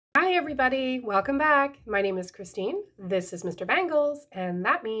Hi everybody, welcome back. My name is Christine. This is Mr. Bangles, and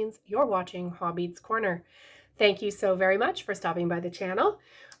that means you're watching Hobby's Corner. Thank you so very much for stopping by the channel.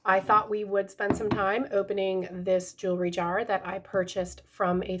 I thought we would spend some time opening this jewelry jar that I purchased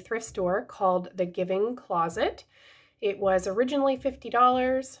from a thrift store called The Giving Closet. It was originally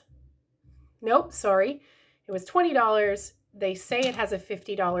 $50. Nope, sorry. It was $20. They say it has a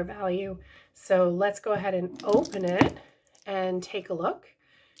 $50 value. So let's go ahead and open it and take a look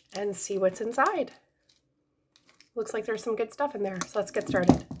and see what's inside. Looks like there's some good stuff in there, so let's get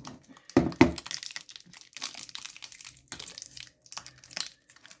started.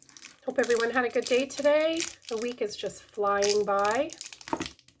 Hope everyone had a good day today. The week is just flying by.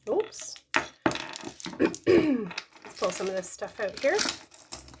 Oops. Let's pull some of this stuff out here.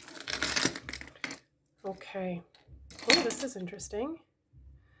 Okay. Oh, this is interesting.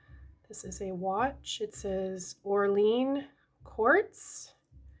 This is a watch. It says Orleans Quartz.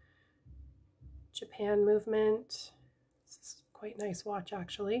 Japan movement. This is quite a nice watch,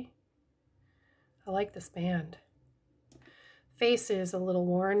 actually. I like this band. Face is a little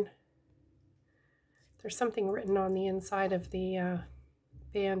worn. There's something written on the inside of the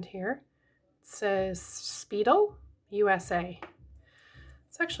band here. It says Speedle, USA.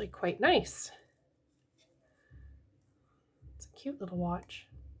 It's actually quite nice. It's a cute little watch.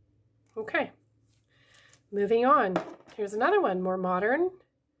 Okay, moving on. Here's another one, more modern.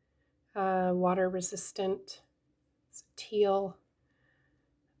 Water resistant. It's teal.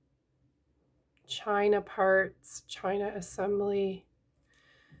 China parts, China assembly.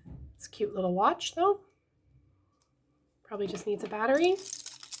 It's a cute little watch though. Probably just needs a battery.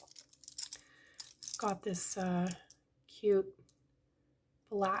 Got this cute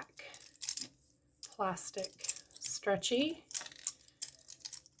black plastic stretchy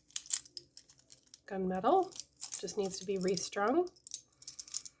gunmetal. Just needs to be restrung.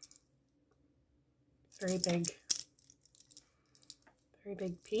 Very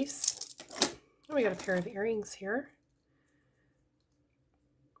big piece. Oh, we got a pair of earrings here.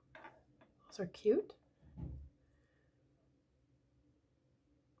 Those are cute.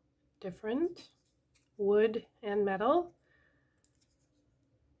 Different wood and metal.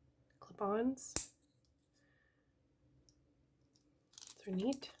 Clip-ons. They're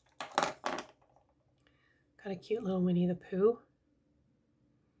neat. Got a cute little Winnie the Pooh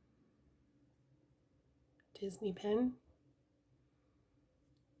Disney pin.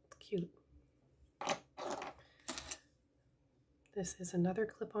 It's cute. This is another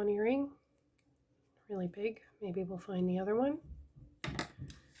clip-on earring. Really big. Maybe we'll find the other one.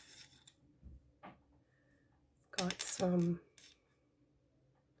 Got some,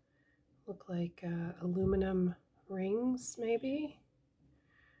 look like aluminum rings maybe.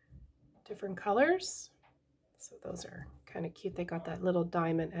 Different colors. So those are kind of cute. They got that little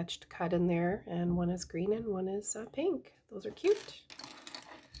diamond etched cut in there, and one is green and one is pink. Those are cute.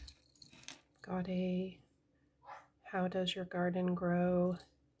 Got a How Does Your Garden Grow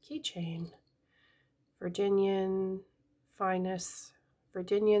keychain. Virginian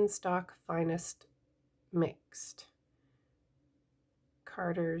stock finest mixed.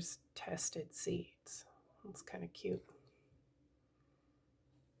 Carter's tested seeds. That's kind of cute.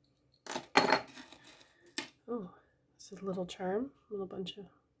 Oh, this is a little charm, a little bunch of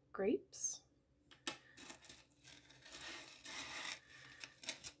grapes.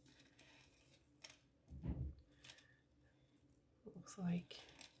 Looks like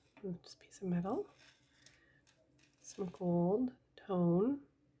just a piece of metal. Some gold tone.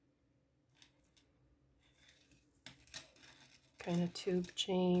 Kind of tube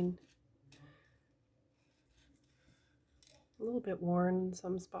chain. A little bit worn in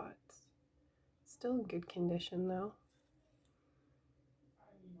some spots. Still in good condition though.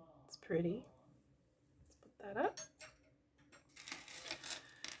 It's pretty. Let's put that up.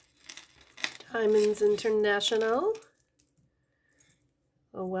 Diamonds International.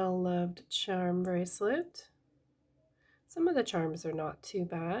 A well-loved charm bracelet. Some of the charms are not too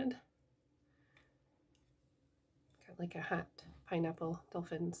bad. Got like a hat, pineapple,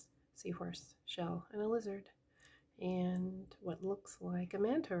 dolphins, seahorse, shell, and a lizard. And what looks like a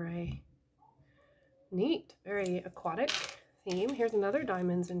manta ray. Neat, very aquatic theme. Here's another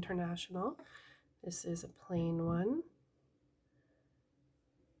Diamonds International. This is a plain one.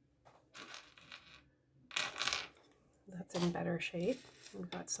 That's in better shape. We've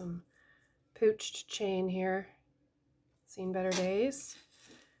got some pooched chain here. Seen better days.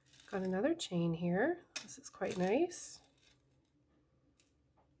 Got another chain here. This is quite nice.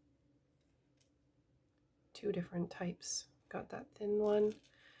 Two different types. Got that thin one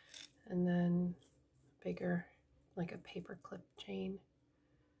and then bigger, like a paper clip chain.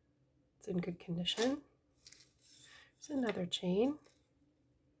 It's in good condition. There's another chain.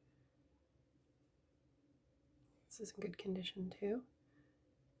 This is in good condition too.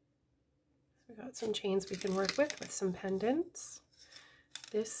 So we got some chains we can work with some pendants.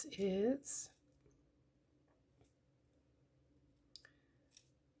 This is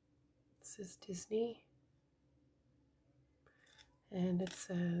Disney, and it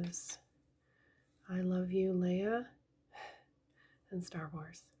says, "I love you, Leia," and Star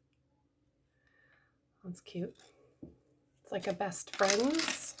Wars. That's cute. It's like a best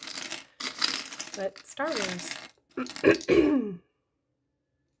friends, but Star Wars.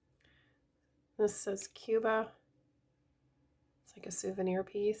 This says Cuba. It's like a souvenir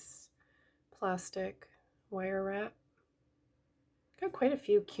piece. Plastic wire wrap. Got quite a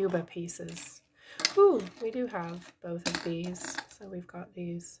few Cuba pieces. Ooh, we do have both of these. So we've got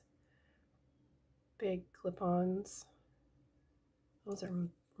these big clip-ons. Those are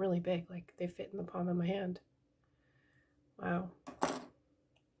really big, like they fit in the palm of my hand. Wow.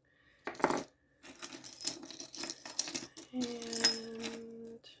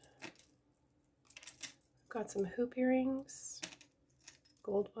 And got some hoop earrings,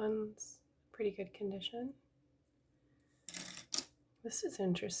 gold ones, pretty good condition. This is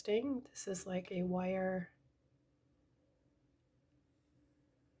interesting. This is like a wire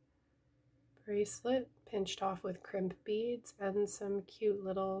bracelet pinched off with crimp beads and some cute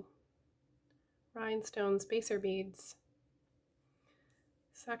little rhinestone spacer beads.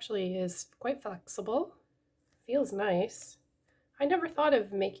 This actually is quite flexible. Feels nice. I never thought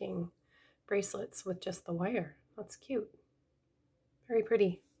of making bracelets with just the wire. That's cute. Very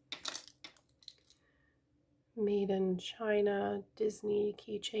pretty. Made in China, Disney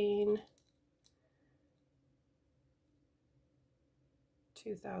keychain.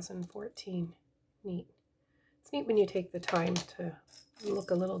 2014. Neat. It's neat when you take the time to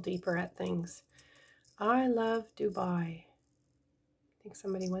look a little deeper at things. I love Dubai. Think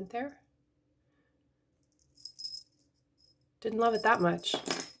somebody went there? Didn't love it that much.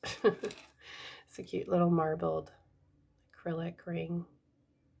 It's a cute little marbled acrylic ring.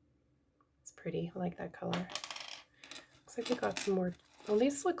 It's pretty. I like that color. Looks like we got some more. Oh,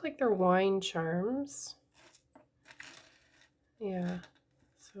 these look like they're wine charms. Yeah,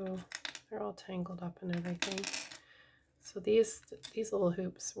 so they're all tangled up and everything. So these little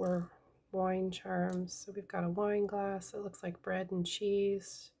hoops were wine charms. So we've got a wine glass that looks like bread and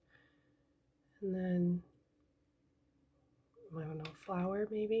cheese. And then, I don't know, flour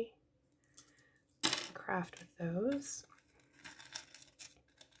maybe. Craft with those.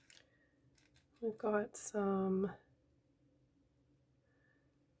 We've got some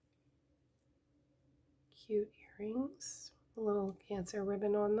cute earrings, a little cancer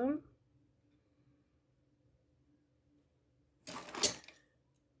ribbon on them.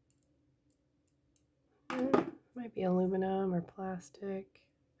 Might be aluminum or plastic.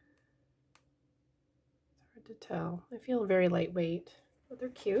 It's hard to tell. They feel very lightweight, but they're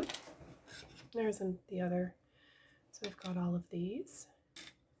cute. There's the other. So we've got all of these.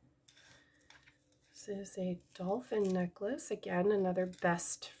 This is a dolphin necklace. Again, another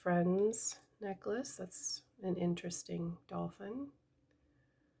best friends necklace. That's an interesting dolphin.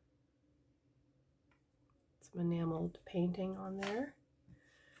 Some enameled painting on there.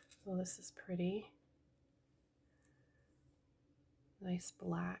 Well, this is pretty. Nice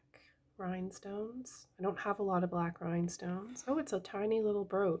black rhinestones. I don't have a lot of black rhinestones. Oh, it's a tiny little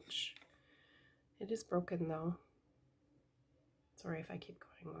brooch. It is broken though. Sorry if I keep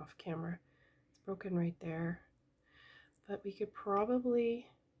going off camera. It's broken right there. But we could probably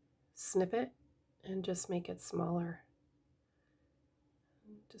snip it and just make it smaller.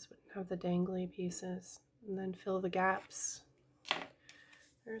 Just wouldn't have the dangly pieces. And then fill the gaps.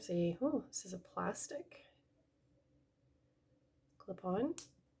 There's a, oh, this is a plastic clip-on,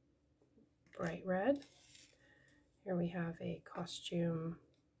 bright red. Here we have a costume,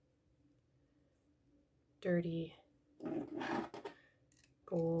 dirty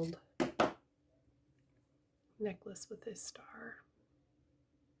gold necklace with this star.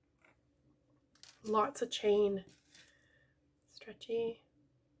 Lots of chain, stretchy.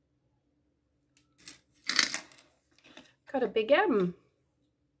 Got a big M.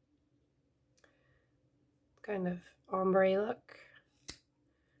 Kind of ombre look.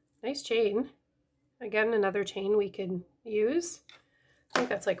 Nice chain. Again, another chain we could use. I think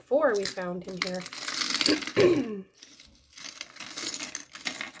that's like 4 we found in here.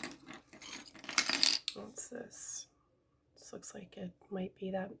 What's this? This looks like it might be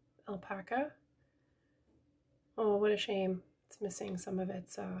that alpaca. Oh, what a shame. It's missing some of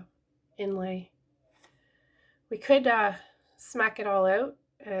its inlay. We could smack it all out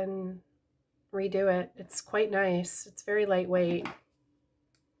and redo it. It's quite nice. It's very lightweight.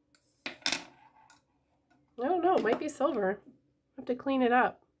 I don't know, it might be silver. I have to clean it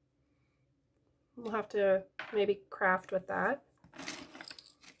up. We'll have to maybe craft with that.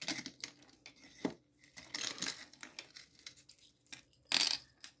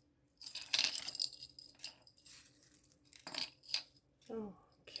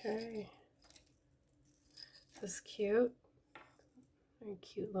 Okay. This is cute. Very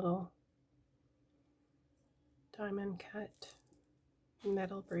cute little diamond cut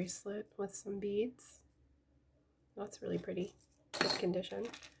metal bracelet with some beads. That's really pretty. Good condition.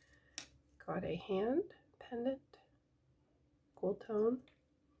 Got a hand pendant. Gold tone.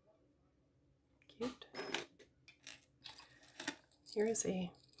 Cute. Here is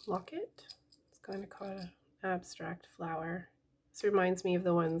a locket. It's kind of called an abstract flower. This reminds me of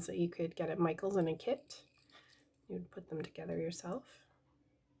the ones that you could get at Michael's in a kit. You would put them together yourself.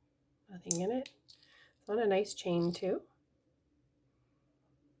 Nothing in it. It's on a nice chain too.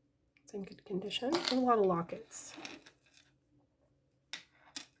 It's in good condition. A lot of lockets.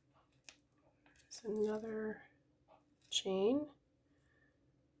 There's another chain.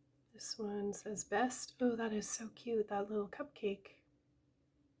 This one says best. Oh, that is so cute, that little cupcake.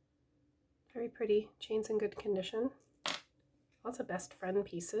 Very pretty. Chain's in good condition. Lots of best friend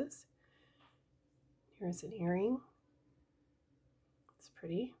pieces. Here's an earring. It's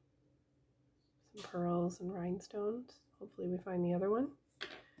pretty. Some pearls and rhinestones. Hopefully we find the other one.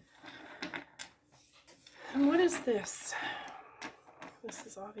 And what is this? This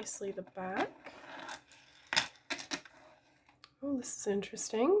is obviously the back. Oh, this is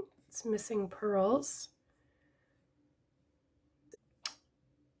interesting. It's missing pearls.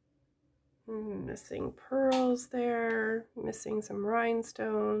 Missing pearls there. Missing some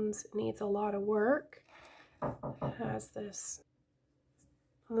rhinestones. It needs a lot of work. It has this,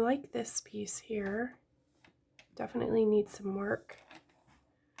 I like this piece here. Definitely needs some work.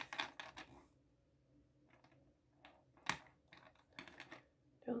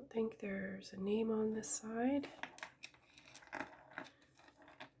 Don't think there's a name on this side.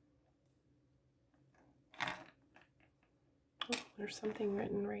 Oh, there's something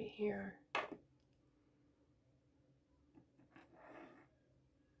written right here.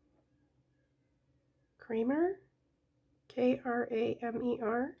 Kramer?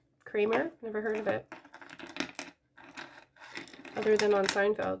 K-R-A-M-E-R? Kramer? Never heard of it. Other than on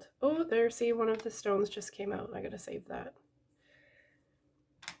Seinfeld. Oh, there, see, one of the stones just came out. I gotta save that.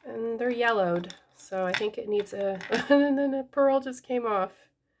 And they're yellowed, so I think it needs a... and then a pearl just came off.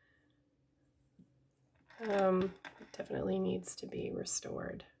 It definitely needs to be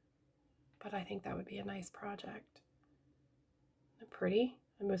restored. But I think that would be a nice project. Isn't it pretty?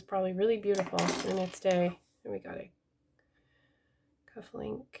 It was probably really beautiful in its day. And we got a cuff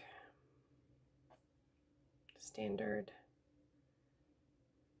link. Standard.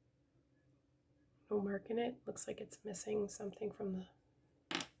 No mark in it. Looks like it's missing something from the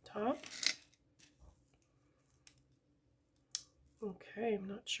top. Okay, I'm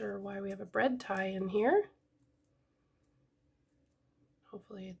not sure why we have a bread tie in here.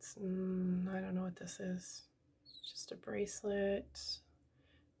 Hopefully it's, I don't know what this is. It's just a bracelet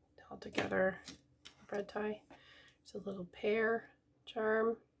held together, bread tie. There's a little pear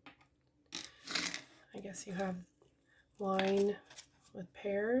charm. I guess you have wine with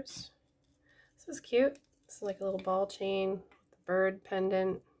pears. This is cute. This is like a little ball chain with the bird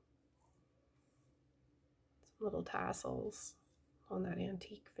pendant. Some little tassels on that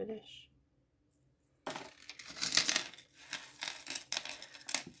antique finish.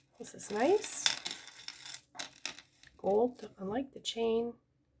 This is nice. Gold. I like the chain.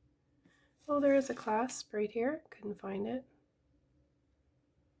 Oh, there is a clasp right here. Couldn't find it.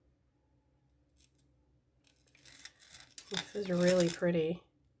 This is really pretty.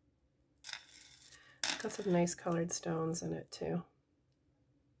 It's got some nice colored stones in it too.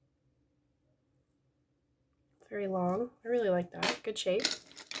 Very long. I really like that. Good shape.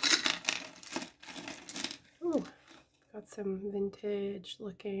 Ooh, got some vintage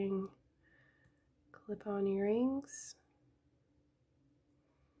looking clip-on earrings.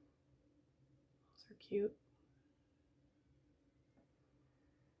 Those are cute.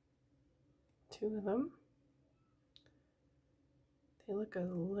 Two of them. They look a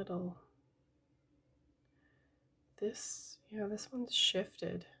little... This one's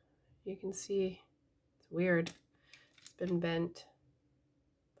shifted. You can see it's weird. It's been bent.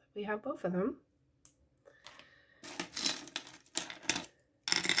 But we have both of them.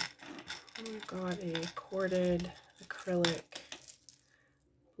 We've got a corded acrylic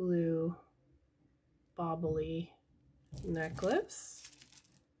blue bobbly necklace.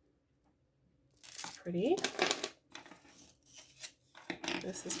 pretty.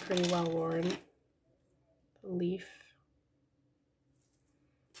 This is pretty well worn. The leaf.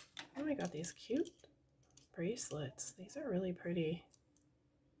 Oh, I got these cute bracelets. These are really pretty.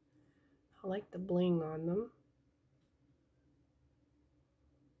 I like the bling on them.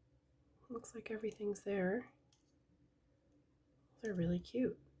 Looks like everything's there. They're really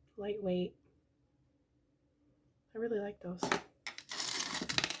cute. Lightweight. I really like those.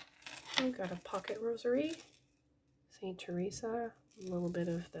 We've got a pocket rosary. St. Teresa. A little bit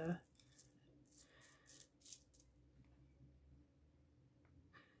of the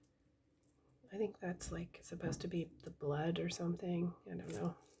I think that's like supposed to be the blood or something. I don't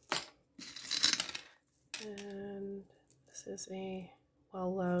know. And this is a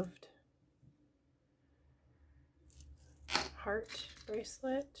well-loved heart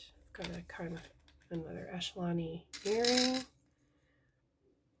bracelet. It's got a kind of another echelon-y earring.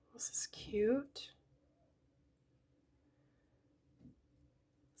 This is cute.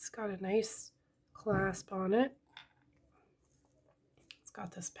 It's got a nice clasp on it. It's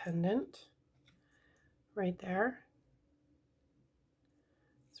got this pendant right there.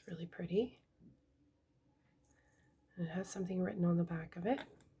 It's really pretty. And it has something written on the back of it.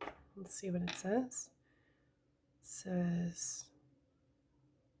 Let's see what it says. It says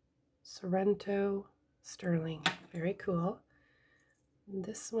Sorrento Sterling. Very cool.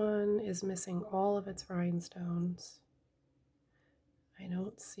 This one is missing all of its rhinestones. I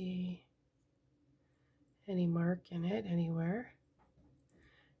don't see any mark in it anywhere.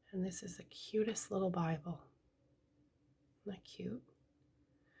 And this is the cutest little Bible. Isn't that cute?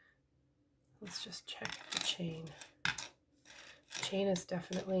 Let's just check the chain. The chain is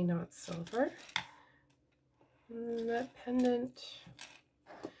definitely not silver. That pendant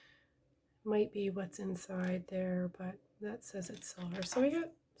might be what's inside there, but that says it's silver. So we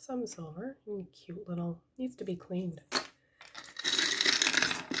got some silver and cute little, needs to be cleaned.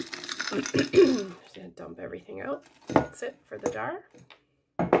 Just gonna dump everything out. That's it for the jar.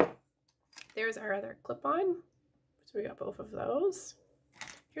 There's our other clip-on. So we got both of those.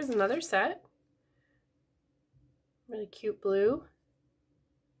 Here's another set. Really cute blue.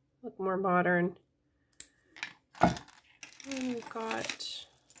 Look more modern. And we've got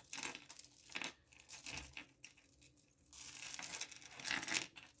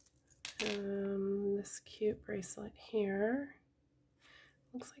this cute bracelet here.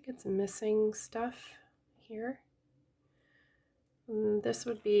 Looks like it's missing stuff here. This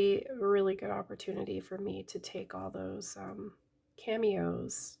would be a really good opportunity for me to take all those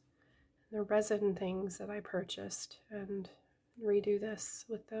cameos, the resin things that I purchased, and redo this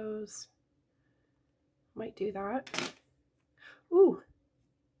with those. Might do that. Ooh,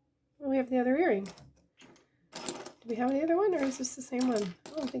 we have the other earring. Do we have the other one, or is this the same one?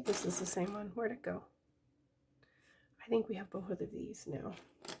 I don't think this is the same one. Where'd it go? I think we have both of these now.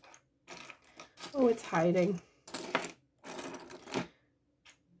 Oh, it's hiding.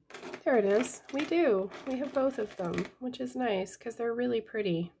 There it is. We do. We have both of them, which is nice because they're really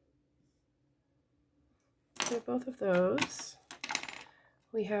pretty. We have both of those.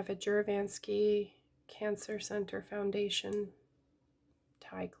 We have a Juravansky Cancer Center Foundation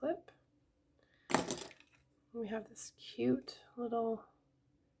tie clip. We have this cute little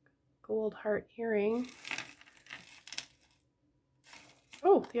gold heart earring.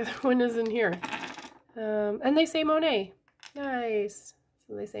 Oh, the other one is in here. And they say Monet. Nice.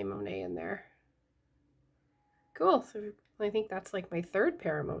 So they say Monet in there. Cool. So I think that's like my third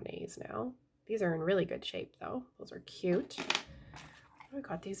pair of Monets now. These are in really good shape though. Those are cute. I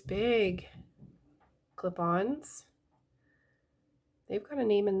got these big clip-ons. They've got a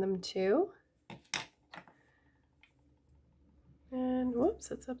name in them too. And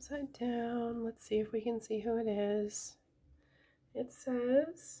whoops, it's upside down. Let's see if we can see who it is. It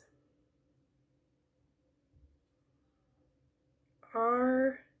says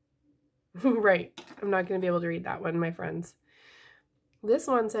R. Right, I'm not going to be able to read that one, my friends. This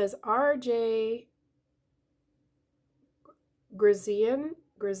one says R.J. Grisano.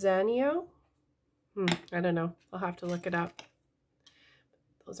 I don't know. I'll have to look it up.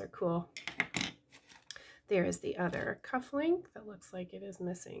 Those are cool. There is the other cufflink that looks like it is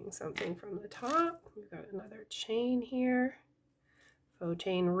missing something from the top. We've got another chain here. Faux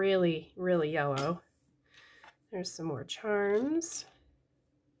chain, really, really yellow. There's some more charms.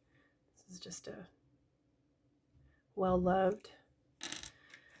 This is just a well-loved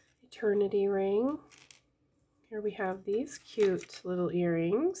eternity ring. Here we have these cute little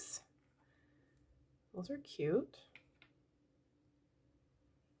earrings. Those are cute.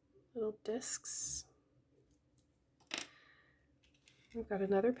 Little discs. We've got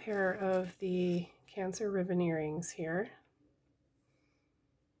another pair of the Cancer ribbon earrings here.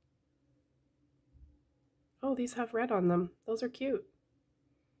 Oh, these have red on them. Those are cute.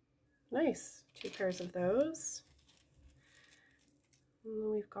 Nice. 2 pairs of those. And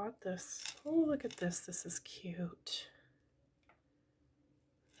then we've got this. Oh, look at this. This is cute.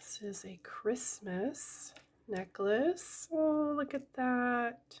 This is a Christmas necklace. Oh, look at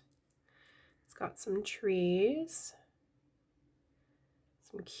that. It's got some trees.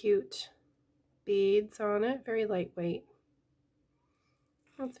 Some cute beads on it. Very lightweight.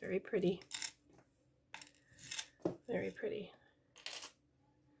 That's very pretty. Very pretty.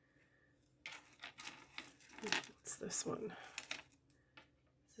 What's this one?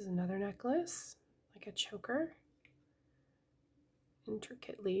 This is another necklace, like a choker.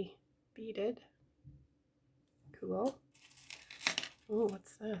 Intricately beaded. Cool. Oh,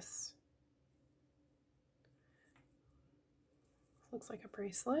 what's this? Looks like a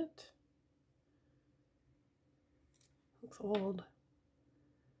bracelet. Looks old.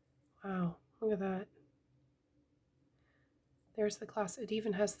 Wow, look at that. There's the class. It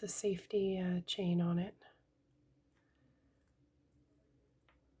even has the safety chain on it.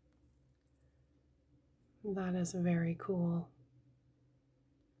 That is very cool.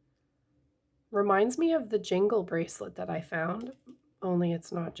 Reminds me of the jingle bracelet that I found, only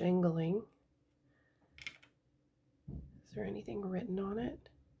it's not jingling. Is there anything written on it?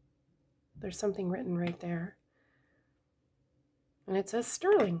 There's something written right there. And it says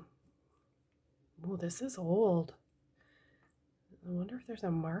sterling. Oh, this is old. I wonder if there's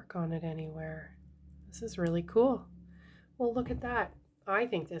a mark on it anywhere. This is really cool. Well, look at that. I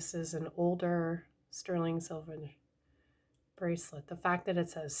think this is an older sterling silver bracelet. The fact that it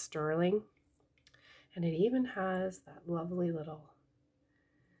says sterling, and it even has that lovely little,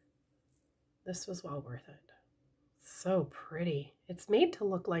 this was well worth it. So pretty. It's made to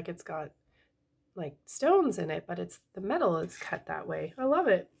look like it's got like stones in it, but it's the metal is cut that way. I love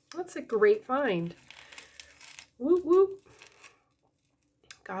it. That's a great find. Whoop whoop.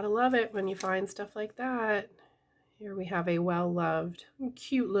 Gotta love it when you find stuff like that. Here we have a well-loved,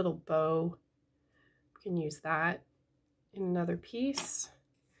 cute little bow. You can use that in another piece.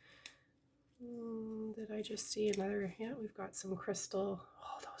 Did I just see another? Yeah, we've got some crystal.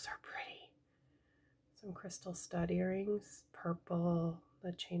 Oh, those are pretty. Some crystal stud earrings, purple,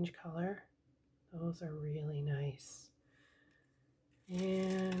 that change color. Those are really nice.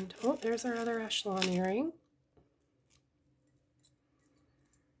 And, oh, there's our other echelon earring.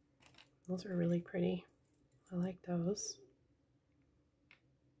 Those are really pretty. I like those.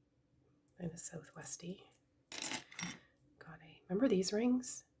 Kind of southwesty. Remember these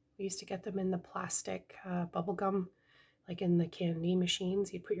rings? We used to get them in the plastic bubble gum, like in the candy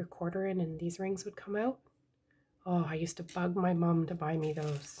machines. You'd put your quarter in and these rings would come out. Oh, I used to bug my mom to buy me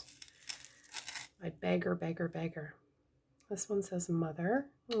those. I'd beg her, beg her, beg her. This one says mother.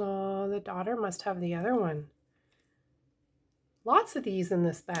 Oh, the daughter must have the other one. Lots of these in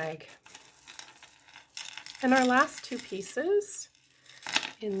this bag. And our last 2 pieces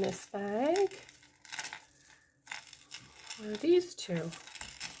in this bag are these 2.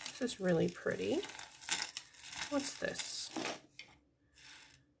 This is really pretty. What's this?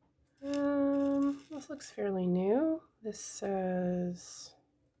 This looks fairly new. This says,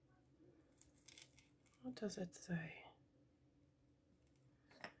 what does it say?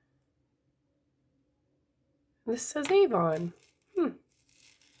 This says Avon. In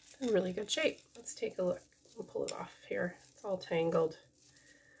really good shape. Let's take a look. We'll pull it off here. It's all tangled.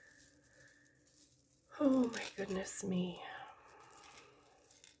 Oh my goodness me.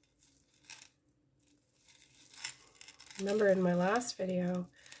 Remember in my last video,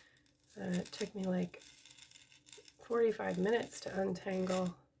 it took me like 45 minutes to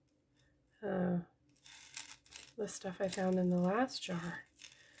untangle the stuff I found in the last jar.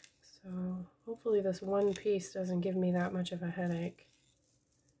 So hopefully this one piece doesn't give me that much of a headache.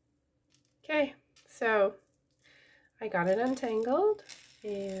 Okay, so I got it untangled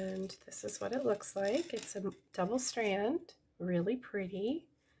and this is what it looks like. It's a double strand, really pretty,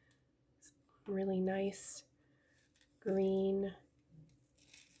 really nice green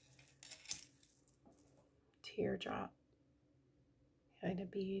teardrop kind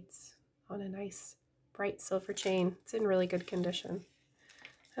of beads on a nice bright silver chain. It's in really good condition.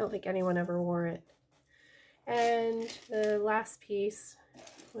 I don't think anyone ever wore it. And the last piece,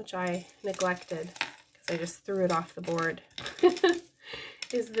 which I neglected because I just threw it off the board,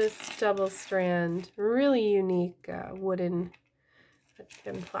 is this double strand, really unique wooden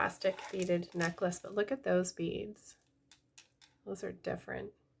and plastic beaded necklace. But look at those beads. Those are different.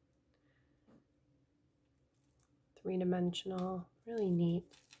 3-dimensional, really neat.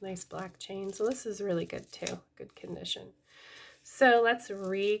 Nice black chain. So this is really good too. Good condition. So let's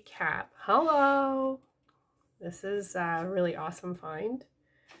recap. Hello. This is a really awesome find.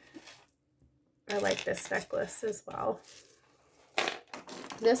 I like this necklace as well.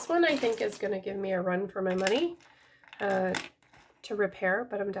 This one I think is going to give me a run for my money to repair,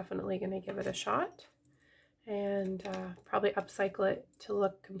 but I'm definitely going to give it a shot and probably upcycle it to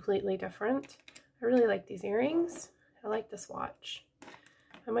look completely different. I really like these earrings. I like this watch.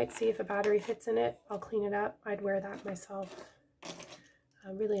 I might see if a battery fits in it. I'll clean it up. I'd wear that myself.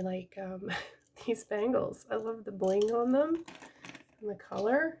 I really like these bangles. I love the bling on them and the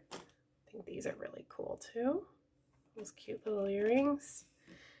color. I think these are really cool too. Those cute little earrings.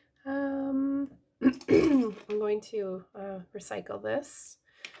 I'm going to recycle this.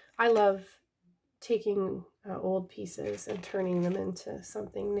 I love taking old pieces and turning them into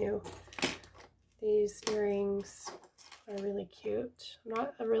something new. These earrings are really cute. I'm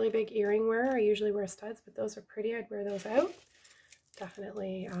not a really big earring wearer. I usually wear studs, but those are pretty. I'd wear those out.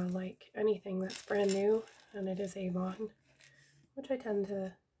 Definitely like anything that's brand new, and it is Avon, which I tend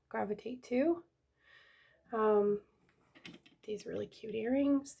to gravitate to. These really cute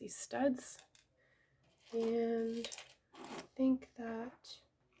earrings, these studs, and I think that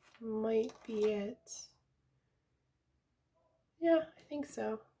might be it. Yeah, I think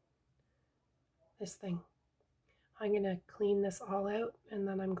so. This thing. I'm going to clean this all out, and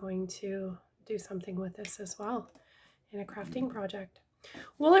then I'm going to do something with this as well in a crafting project.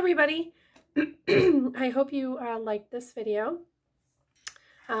 Well, everybody, I hope you liked this video.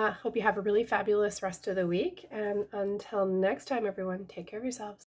 Hope you have a really fabulous rest of the week, and until next time, everyone, take care of yourselves.